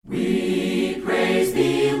Praise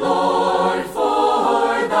thee, Lord,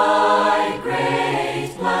 for thy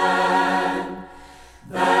great plan,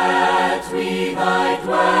 that we thy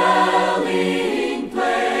dwelling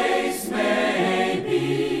place may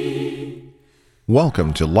be.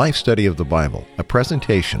 Welcome to Life Study of the Bible, a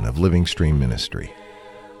presentation of Living Stream Ministry.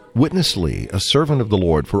 Witness Lee, a servant of the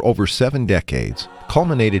Lord for over 7 decades,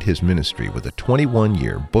 culminated his ministry with a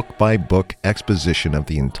 21-year book-by-book exposition of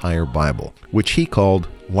the entire Bible, which he called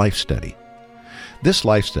Life Study. This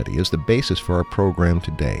Life Study is the basis for our program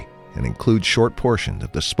today and includes short portions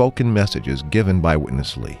of the spoken messages given by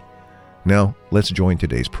Witness Lee. Now, let's join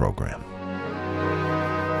today's program.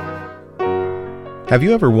 Have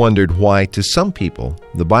you ever wondered why, to some people,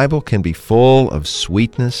 the Bible can be full of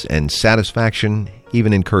sweetness and satisfaction,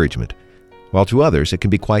 even encouragement, while to others it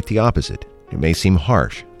can be quite the opposite? It may seem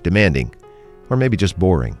harsh, demanding, or maybe just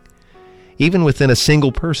boring. Even within a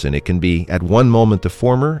single person, it can be at one moment the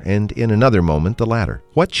former and in another moment the latter.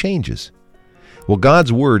 What changes? Well,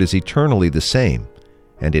 God's Word is eternally the same,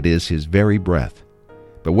 and it is His very breath.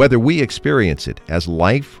 But whether we experience it as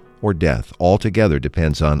life or death altogether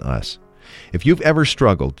depends on us. If you've ever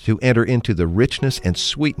struggled to enter into the richness and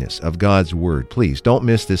sweetness of God's Word, please don't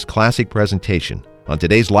miss this classic presentation on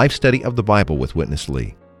today's Life Study of the Bible with Witness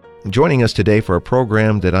Lee. Joining us today for a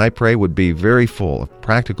program that I pray would be very full of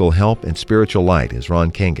practical help and spiritual light is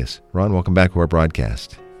Ron Kangas. Ron, welcome back to our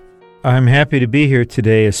broadcast. I'm happy to be here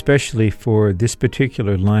today, especially for this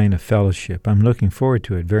particular line of fellowship. I'm looking forward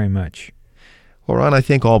to it very much. Well, Ron, I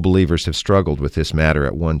think all believers have struggled with this matter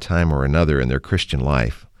at one time or another in their Christian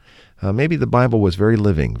life. Maybe the Bible was very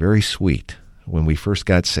living, very sweet when we first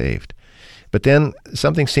got saved. But then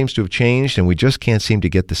something seems to have changed, and we just can't seem to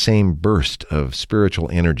get the same burst of spiritual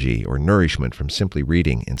energy or nourishment from simply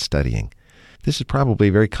reading and studying. This is probably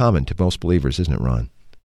very common to most believers, isn't it, Ron?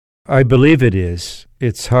 I believe it is.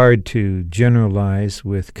 It's hard to generalize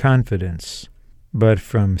with confidence, but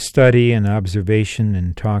from study and observation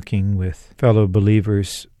and talking with fellow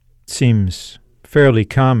believers, it seems fairly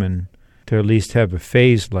common to at least have a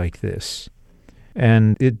phase like this.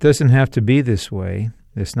 And it doesn't have to be this way.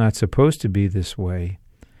 It's not supposed to be this way.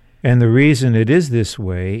 And the reason it is this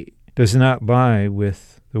way does not lie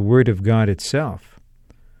with the Word of God itself,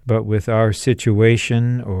 but with our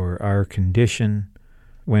situation or our condition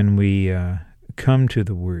when we come to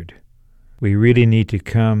the Word. We really need to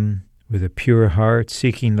come with a pure heart,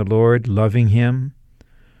 seeking the Lord, loving Him.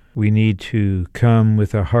 We need to come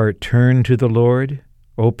with a heart turned to the Lord,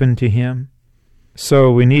 open to Him.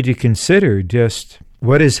 So we need to consider just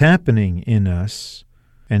what is happening in us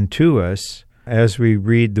and to us as we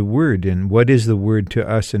read the Word. And what is the Word to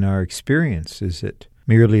us in our experience? Is it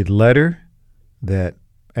merely letter that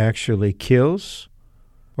actually kills?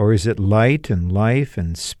 Or is it light and life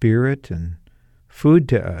and spirit and food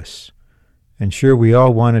to us? And sure, we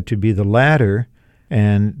all want it to be the latter,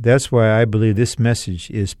 and that's why I believe this message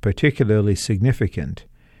is particularly significant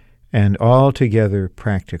and altogether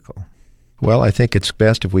practical. Well, I think it's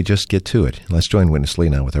best if we just get to it. Let's join Witness Lee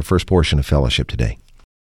now with our first portion of fellowship today.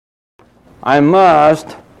 I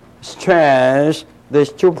must stress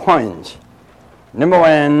these 2 points. Number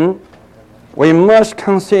 1, we must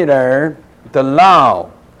consider the law,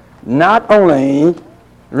 not only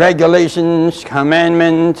regulations,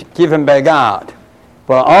 commandments given by God,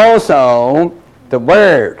 but also the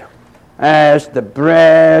Word as the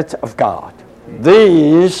breath of God.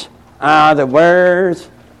 These are the words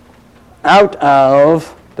out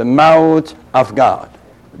of the mouth of God.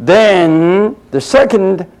 Then the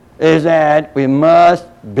second is that we must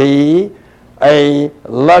be a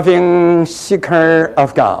loving seeker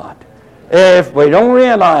of God. If we don't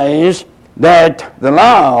realize that the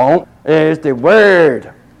law is the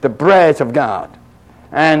Word, the breath of God,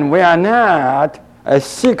 and we are not a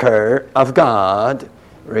seeker of God,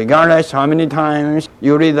 regardless how many times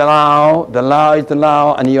you read the law is the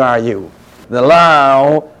law, and you are you. The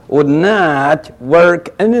law would not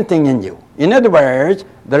work anything in you. In other words,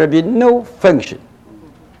 there will be no function.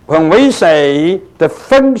 When we say the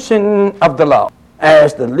function of the law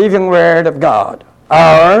as the living Word of God,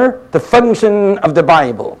 or the function of the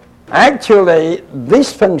Bible, actually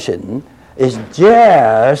this function is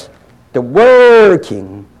just the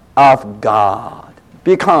working of God.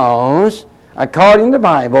 Because according to the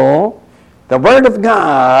Bible, the Word of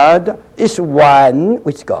God is one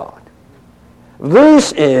with God.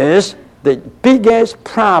 This is the biggest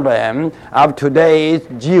problem of today's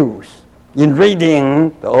Jews in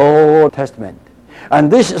reading the Old Testament. And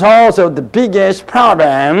this is also the biggest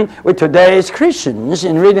problem with today's Christians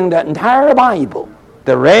in reading the entire Bible.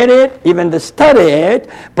 They read it, even they study it,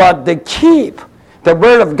 but they keep the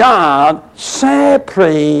Word of God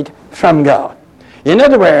separate from God. In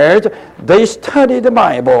other words, they study the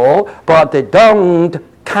Bible, but they don't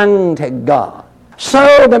contact God.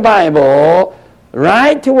 So the Bible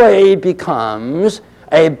right away becomes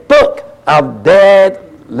a book of dead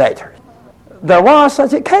letters. There was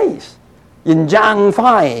such a case. In John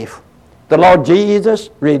 5, the Lord Jesus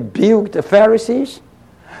rebuked the Pharisees.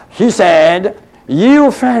 He said,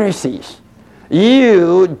 "You Pharisees,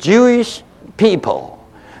 you Jewish people,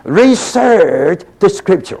 research the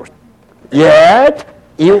Scriptures, yet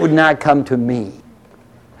you would not come to me.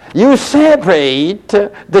 You separate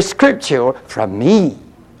the Scripture from me.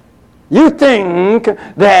 You think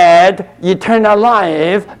that eternal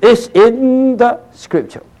life is in the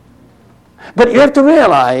Scripture. But you have to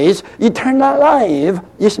realize eternal life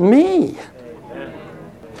is me.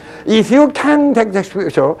 If you contact the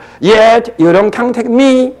Scripture, yet you don't contact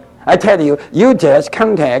me, I tell you, you just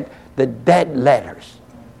contact the dead letters.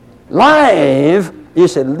 Life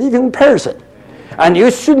is a living person, and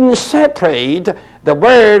you shouldn't separate the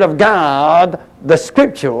Word of God, the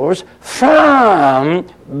Scriptures, from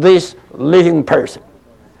this living person.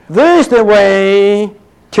 This is the way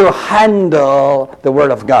to handle the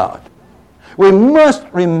Word of God. We must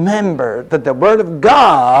remember that the Word of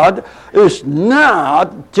God is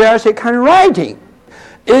not just a kind of writing.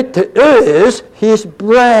 It is His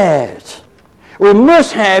breath. We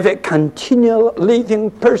must have a continual,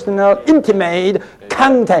 living, personal, intimate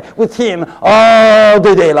contact with Him all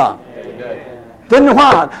the day long. Then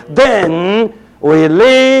what? Then we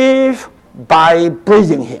live by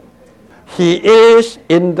breathing Him. He is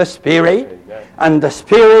in the Spirit, and the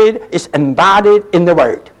Spirit is embodied in the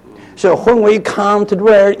Word. So when we come to the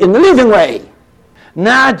Word in the living way,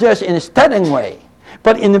 not just in a studying way,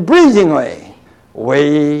 but in a breathing way,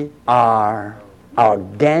 we are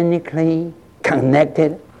organically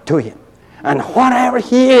connected to Him. And whatever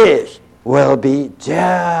He is will be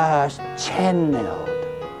just channeled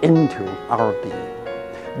into our being.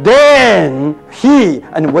 Then He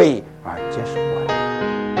and we are just one.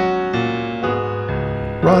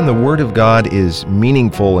 Ron, the Word of God is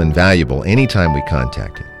meaningful and valuable anytime we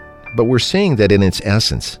contact it. But we're seeing that in its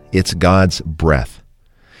essence, it's God's breath.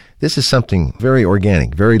 This is something very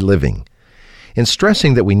organic, very living. In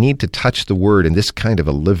stressing that we need to touch the Word in this kind of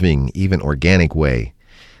a living, even organic way,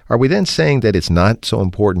 are we then saying that it's not so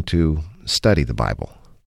important to study the Bible?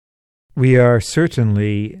 We are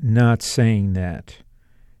certainly not saying that.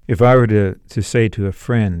 If I were to say to a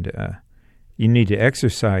friend, you need to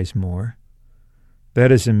exercise more, that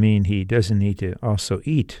doesn't mean he doesn't need to also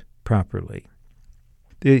eat properly.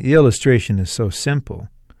 The illustration is so simple,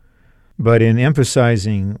 but in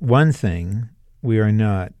emphasizing one thing, we are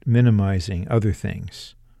not minimizing other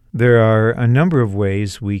things. There are a number of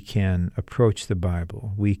ways we can approach the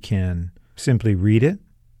Bible. We can simply read it.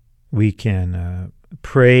 We can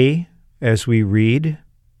pray as we read.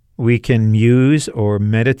 We can muse or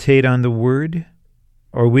meditate on the Word,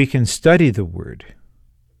 or we can study the Word.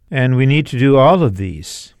 And we need to do all of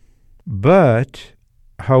these. But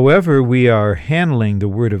however we are handling the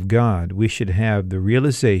Word of God, we should have the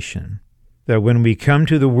realization that when we come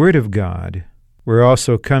to the Word of God, we're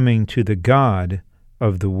also coming to the God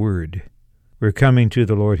of the Word. We're coming to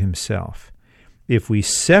the Lord Himself. If we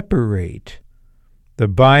separate the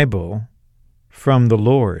Bible from the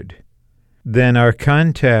Lord, then our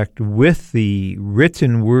contact with the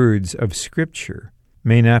written words of Scripture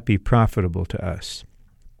may not be profitable to us.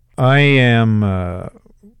 I am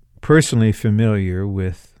personally familiar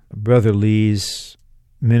with Brother Lee's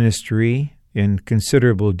ministry in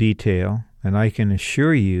considerable detail, and I can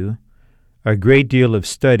assure you a great deal of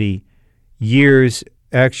study, years,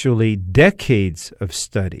 actually decades of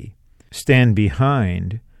study, stand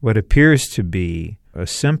behind what appears to be a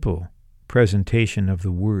simple presentation of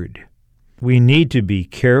the Word. We need to be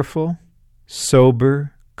careful,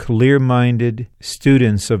 sober, clear-minded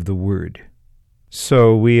students of the Word.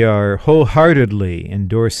 So we are wholeheartedly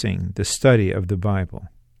endorsing the study of the Bible.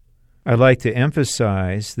 I'd like to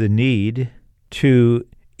emphasize the need to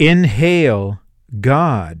inhale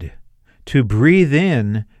God, to breathe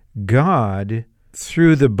in God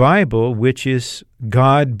through the Bible, which is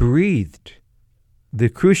God-breathed. The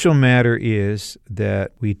crucial matter is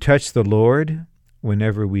that we touch the Lord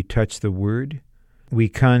whenever we touch the Word. We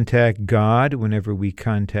contact God whenever we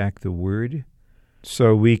contact the Word.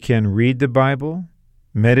 So we can read the Bible,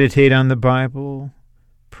 meditate on the Bible,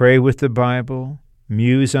 pray with the Bible,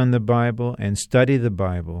 muse on the Bible, and study the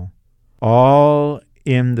Bible, all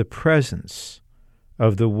in the presence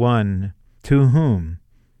of the one to whom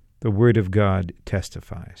the Word of God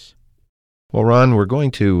testifies. Well, Ron, we're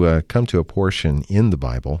going to come to a portion in the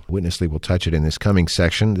Bible. Witness Lee will touch it in this coming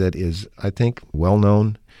section that is, I think, well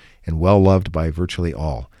known and well-loved by virtually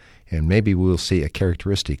all. And maybe we'll see a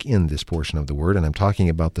characteristic in this portion of the Word, and I'm talking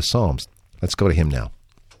about the Psalms. Let's go to him now.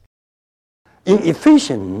 In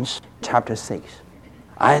Ephesians chapter 6,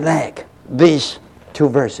 I like these two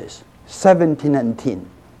verses, 17 and 18.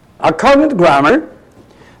 According to grammar,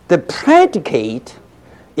 the predicate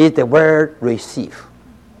is the word receive.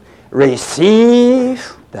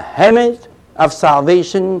 Receive the helmet of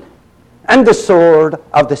salvation and the sword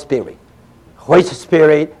of the Spirit, which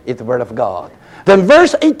Spirit is the Word of God. Then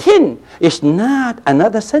verse 18 is not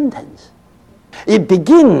another sentence. It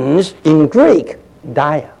begins in Greek,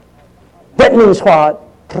 dia. That means what?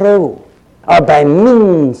 Through, or by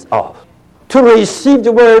means of. To receive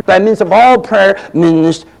the Word by means of all prayer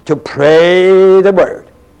means to pray the Word.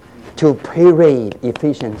 To pray,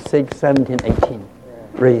 Ephesians 6, 17, 18.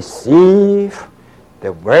 Receive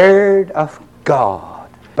the Word of God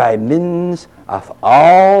by means of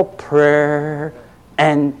all prayer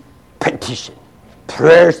and petition.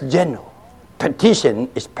 Prayer is general. Petition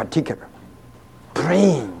is particular.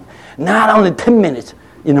 Praying, not only 10 minutes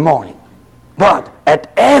in the morning, but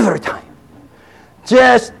at every time.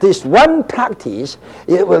 Just this one practice,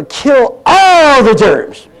 it will kill all the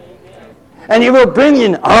germs. And it will bring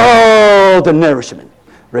in all the nourishment.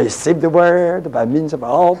 Receive the Word by means of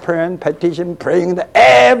all prayer and petition, praying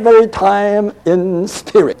every time in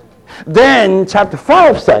spirit. Then chapter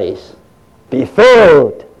 5 says, be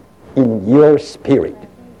filled in your spirit.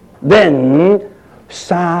 Then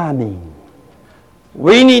psalming.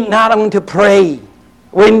 We need not only to pray,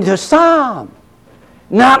 we need to psalm.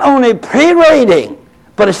 Not only prayer reading,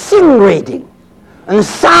 but sing reading and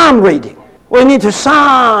psalm reading. We need to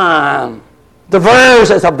psalm the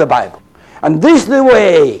verses of the Bible. And this is the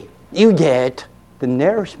way you get the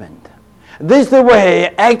nourishment. This is the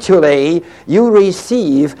way actually you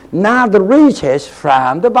receive not the riches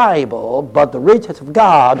from the Bible, but the riches of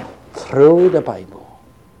God through the Bible.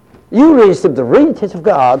 You receive the riches of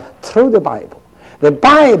God through the Bible. The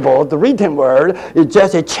Bible, the written word, is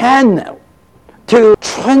just a channel to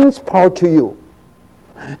transport to you,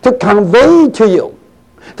 to convey to you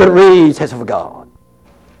the riches of God.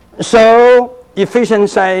 So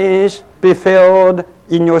Ephesians says, be filled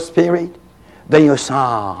in your spirit, then you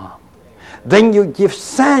psalm. Then you give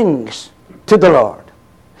thanks to the Lord.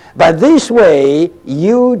 By this way,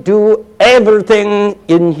 you do everything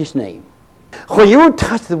in His name. When you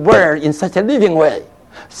touch the Word in such a living way,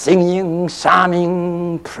 singing,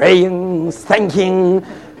 psalming, praying, thanking,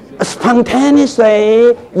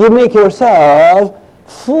 spontaneously, you make yourself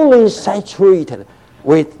fully saturated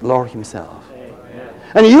with Lord Himself.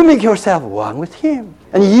 And you make yourself one with Him.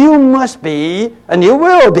 And you must be, and you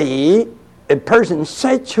will be, a person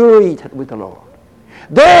saturated with the Lord.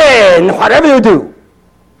 Then, whatever you do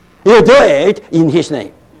it in His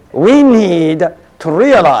name. We need to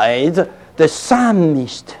realize the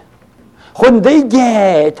psalmist, when they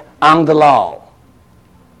get on the law,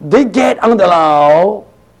 they get on the law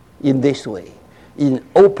in this way, in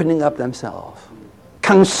opening up themselves,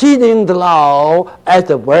 considering the law as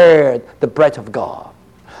the Word, the breath of God.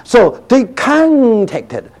 So they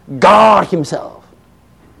contacted God Himself.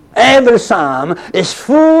 Every psalm is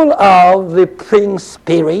full of the praying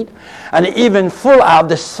spirit and even full of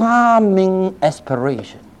the psalming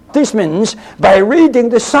aspiration. This means by reading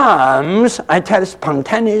the psalms, I tell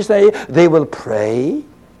spontaneously, they will pray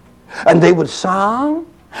and they will psalm,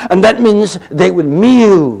 and that means they will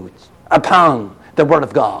muse upon the Word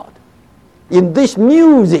of God. In this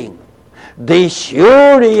musing, they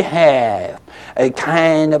surely have a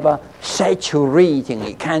kind of a saturating,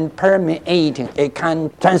 a kind permeating, a kind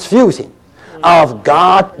transfusing of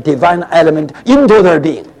God's divine element into their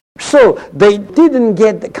being. So they didn't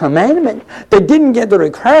get the commandment, they didn't get the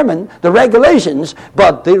requirement, the regulations,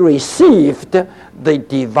 but they received the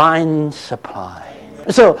divine supply.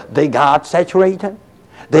 So they got saturated,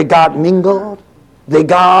 they got mingled, they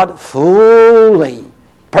got fully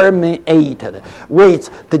permeated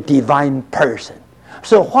with the divine person.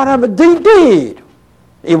 So whatever they did,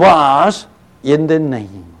 it was in the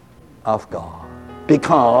name of God.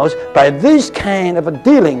 Because by this kind of a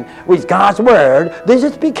dealing with God's Word, they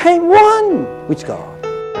just became one with God.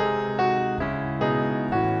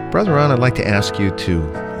 Brother Ron, I'd like to ask you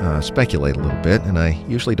to speculate a little bit, and I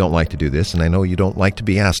usually don't like to do this, and I know you don't like to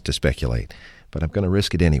be asked to speculate, but I'm going to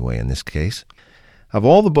risk it anyway in this case. Of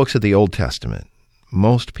all the books of the Old Testament,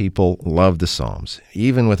 most people love the Psalms.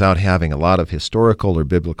 Even without having a lot of historical or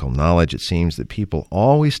biblical knowledge, it seems that people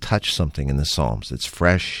always touch something in the Psalms that's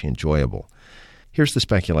fresh, enjoyable. Here's the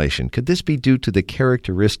speculation. Could this be due to the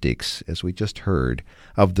characteristics, as we just heard,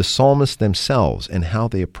 of the psalmists themselves and how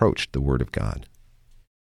they approached the Word of God?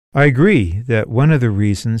 I agree that one of the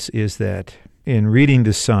reasons is that in reading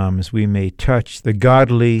the Psalms, we may touch the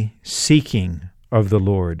godly seeking of the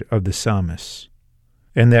Lord, of the psalmists.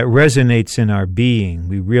 And that resonates in our being.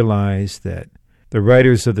 We realize that the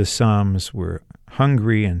writers of the Psalms were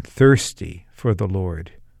hungry and thirsty for the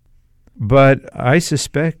Lord. But I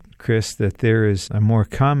suspect, Chris, that there is a more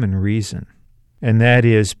common reason, and that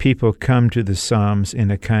is people come to the Psalms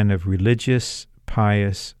in a kind of religious,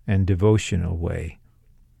 pious, and devotional way,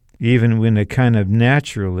 even in a kind of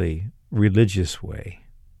naturally religious way,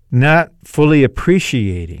 not fully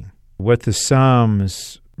appreciating what the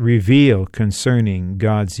Psalms reveal concerning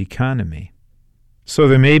God's economy. So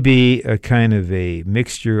there may be a kind of a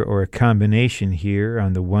mixture or a combination here.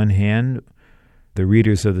 On the one hand, the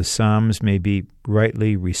readers of the Psalms may be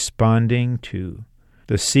rightly responding to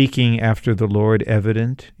the seeking after the Lord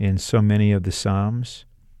evident in so many of the Psalms,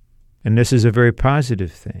 and this is a very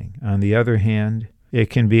positive thing. On the other hand, it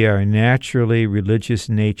can be our naturally religious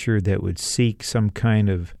nature that would seek some kind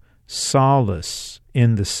of solace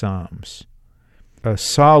in the Psalms, a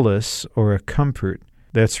solace or a comfort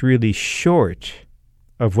that's really short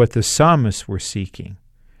of what the psalmists were seeking.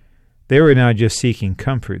 They were not just seeking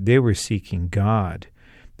comfort, they were seeking God.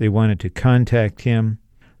 They wanted to contact Him,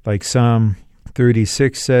 like Psalm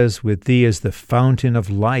 36 says, "With Thee is the fountain of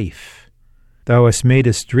life. Thou hast made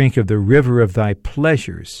us drink of the river of Thy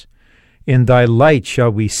pleasures. In Thy light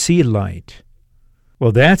shall we see light."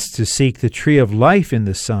 Well, that's to seek the tree of life in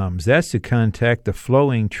the Psalms. That's to contact the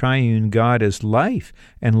flowing triune God as life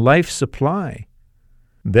and life supply.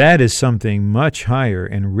 That is something much higher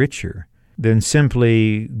and richer than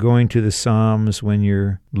simply going to the Psalms when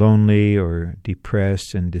you're lonely or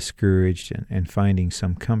depressed and discouraged and finding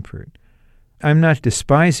some comfort. I'm not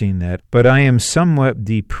despising that, but I am somewhat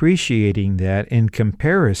depreciating that in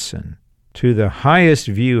comparison to the highest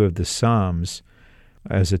view of the Psalms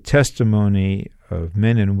as a testimony of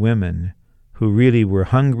men and women who really were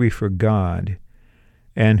hungry for God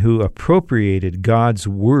and who appropriated God's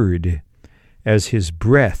word as His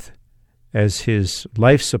breath, as His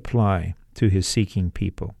life supply to His seeking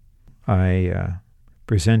people. I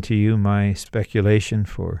present to you my speculation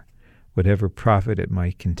for whatever profit it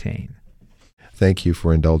might contain. Thank you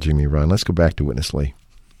for indulging me, Ron. Let's go back to Witness Lee.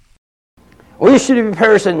 We should be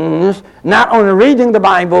persons not only reading the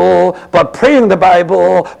Bible, but praying the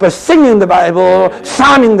Bible, but singing the Bible,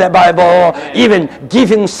 psalming the Bible, even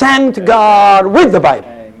giving thanks to God with the Bible.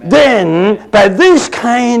 Then, by this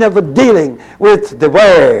kind of dealing with the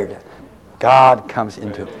Word, God comes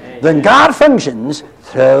into it. Then God functions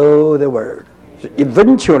through the Word. So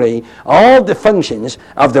eventually, all the functions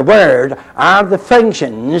of the Word are the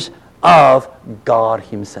functions of God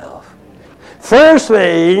Himself.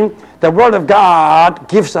 Firstly, the Word of God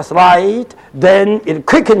gives us light, then it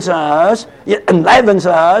quickens us, it enlivens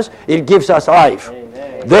us, it gives us life.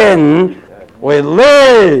 Amen. Then we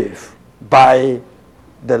live by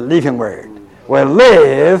the living Word. We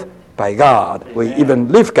live by God. We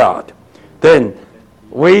even live God. Then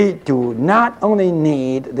we do not only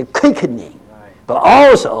need the quickening, but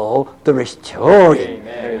also the restoring.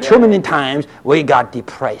 Amen. Too many times we got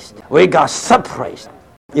depressed. We got suppressed.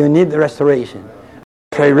 You need the restoration.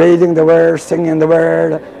 By reading the Word, singing the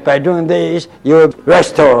Word, by doing this, you're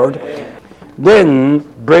restored. Then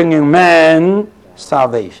bringing man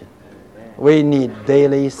salvation. We need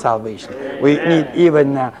daily salvation. We need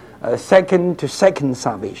even second-to-second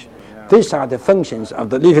salvation. These are the functions of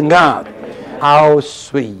the living God. How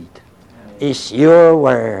sweet is your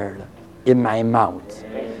word in my mouth.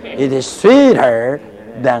 It is sweeter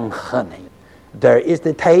than honey. There is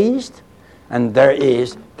the taste and there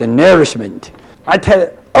is the nourishment. I tell you,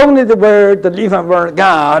 only the Word, the living Word of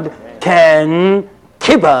God, can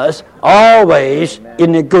keep us always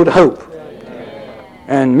in a good hope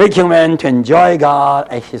and making man to enjoy God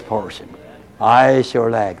as his portion. I sure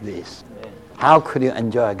like this. How could you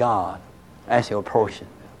enjoy God as your portion?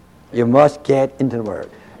 You must get into the Word.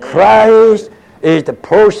 Christ is the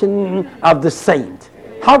portion of the saint.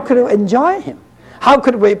 How could you enjoy Him? How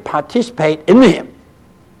could we participate in Him?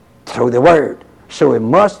 Through the Word. So we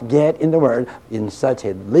must get in the Word in such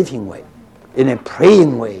a living way, in a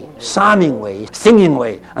praying way, psalming way, singing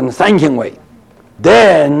way, and thanking way.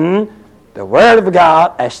 Then the Word of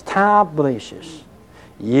God establishes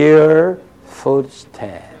your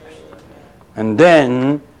footsteps. And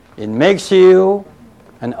then it makes you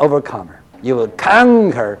an overcomer. You will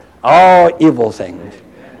conquer all evil things.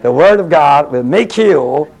 The Word of God will make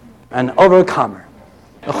you an overcomer.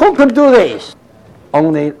 Who could do this?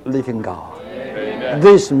 Only living God.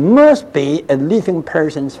 This must be a living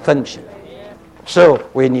person's function. So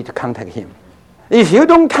we need to contact Him. If you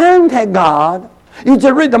don't contact God, You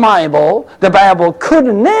just read the Bible could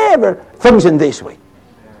never function this way.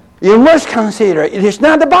 You must consider it is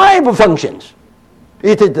not the Bible functions.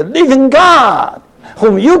 It is the living God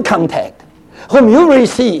whom you contact, whom you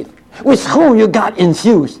receive, with whom you got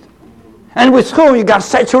infused, and with whom you got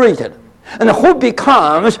saturated, and who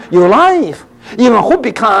becomes your life, even who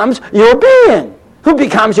becomes your being, who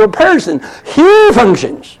becomes your person. He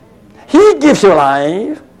functions. He gives you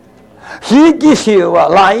life. He gives you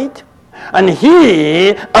light. And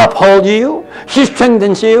He upholds you. He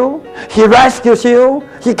strengthens you. He rescues you.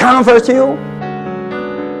 He comforts you.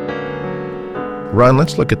 Ron,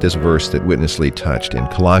 let's look at this verse that Witness Lee touched in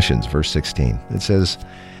Colossians, verse 16. It says,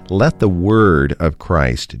 "Let the word of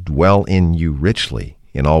Christ dwell in you richly,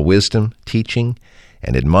 in all wisdom, teaching,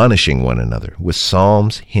 and admonishing one another with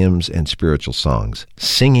psalms, hymns, and spiritual songs,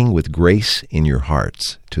 singing with grace in your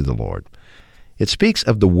hearts to the Lord." It speaks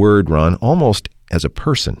of the word, Ron, almost as a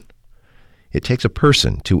person. It takes a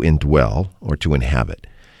person to indwell or to inhabit.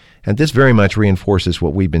 And this very much reinforces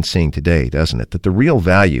what we've been seeing today, doesn't it? That the real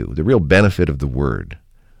value, the real benefit of the Word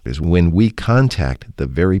is when we contact the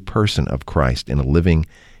very person of Christ in a living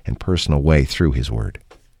and personal way through His Word.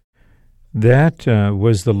 That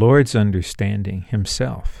was the Lord's understanding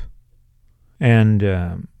Himself. And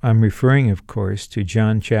I'm referring, of course, to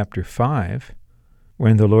John chapter 5,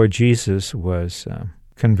 when the Lord Jesus was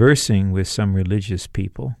conversing with some religious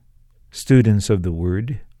people, students of the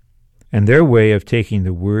Word, and their way of taking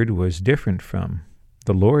the Word was different from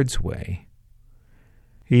the Lord's way.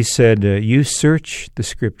 He said, you search the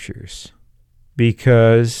Scriptures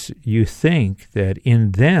because you think that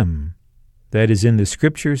in them, that is in the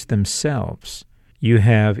Scriptures themselves, you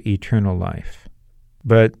have eternal life.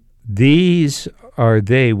 But these are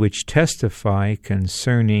they which testify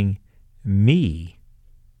concerning me,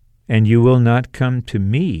 and you will not come to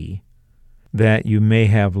me that you may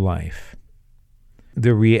have life.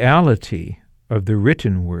 The reality of the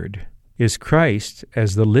written Word is Christ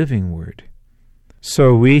as the living Word.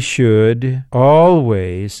 So we should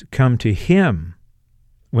always come to Him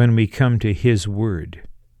when we come to His Word.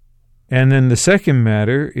 And then the second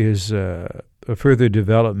matter is a further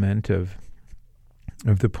development of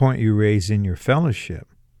the point you raise in your fellowship,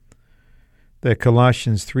 that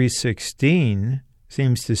Colossians 3:16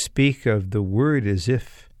 seems to speak of the Word as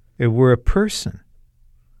if it were a person.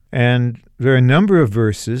 And there are a number of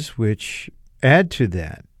verses which add to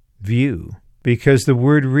that view, because the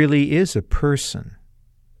Word really is a person.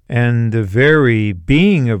 And the very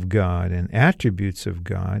being of God and attributes of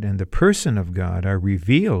God and the person of God are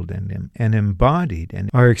revealed and embodied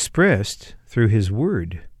and are expressed through His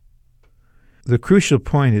Word. The crucial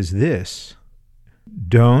point is this: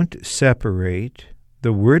 don't separate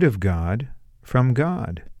the Word of God from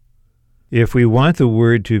God. If we want the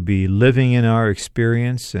Word to be living in our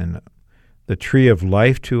experience and the tree of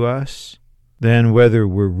life to us, then whether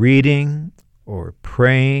we're reading or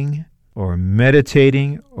praying or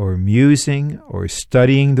meditating or musing or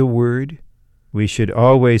studying the Word, we should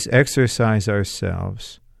always exercise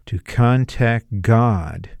ourselves to contact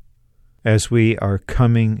God as we are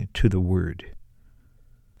coming to the Word.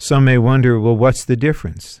 Some may wonder, well, what's the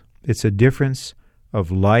difference? It's a difference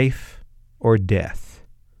of life or death.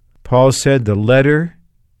 Paul said the letter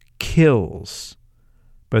kills,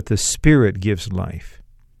 but the Spirit gives life.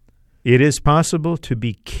 It is possible to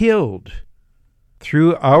be killed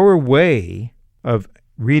through our way of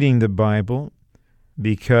reading the Bible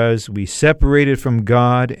because we separated from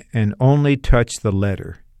God and only touch the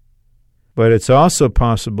letter. But it's also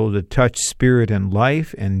possible to touch spirit and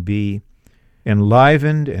life and be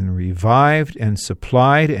enlivened and revived and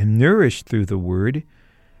supplied and nourished through the Word,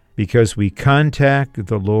 because we contact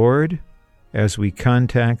the Lord as we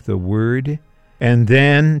contact the Word, and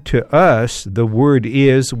then to us the Word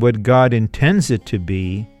is what God intends it to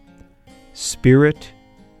be, spirit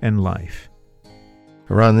and life.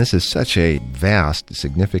 Ron, this is such a vast,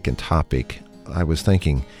 significant topic. I was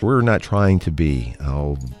thinking, we're not trying to be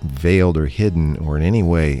veiled or hidden or in any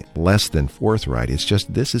way less than forthright. It's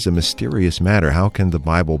just this is a mysterious matter. How can the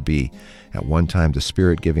Bible be at one time the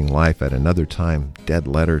Spirit giving life, at another time dead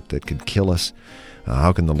letter that could kill us?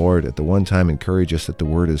 How can the Lord at the one time encourage us that the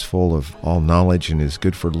Word is full of all knowledge and is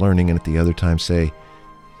good for learning, and at the other time say,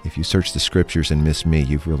 if you search the Scriptures and miss me,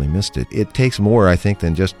 you've really missed it? It takes more, I think,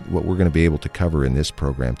 than just what we're going to be able to cover in this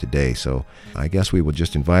program today. So I guess we will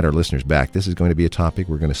just invite our listeners back. This is going to be a topic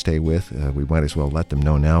we're going to stay with. We might as well let them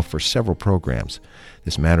know now for several programs.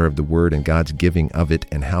 This matter of the Word and God's giving of it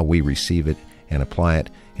and how we receive it and apply it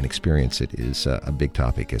and experience it is a big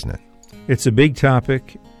topic, isn't it? It's a big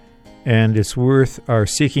topic, and it's worth our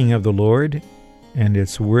seeking of the Lord, and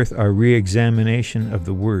it's worth our re-examination of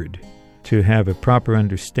the Word. to have a proper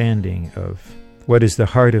understanding of what is the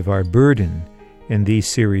heart of our burden in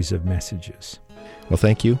these series of messages. Well,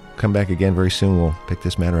 thank you. Come back again very soon. We'll pick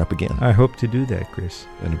this matter up again. I hope to do that, Chris.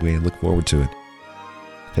 And we look forward to it.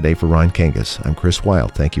 Today for Ron Kangas, I'm Chris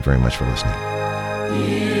Wilde. Thank you very much for listening.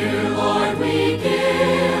 Dear Lord, we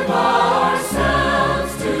give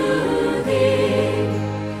ourselves to Thee.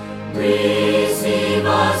 Receive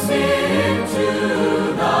us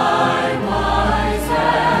into Thy wise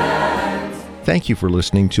hands. Thank you for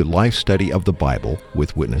listening to Life Study of the Bible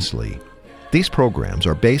with Witness Lee. These programs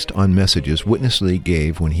are based on messages Witness Lee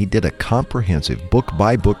gave when he did a comprehensive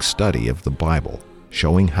book-by-book study of the Bible,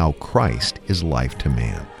 showing how Christ is life to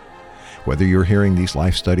man. Whether you're hearing these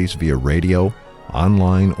life studies via radio,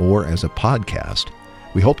 online, or as a podcast,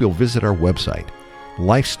 we hope you'll visit our website,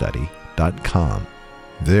 lifestudy.com.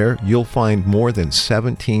 There, you'll find more than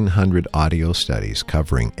 1,700 audio studies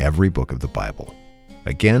covering every book of the Bible.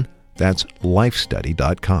 Again, that's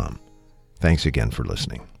lifestudy.com. Thanks again for listening.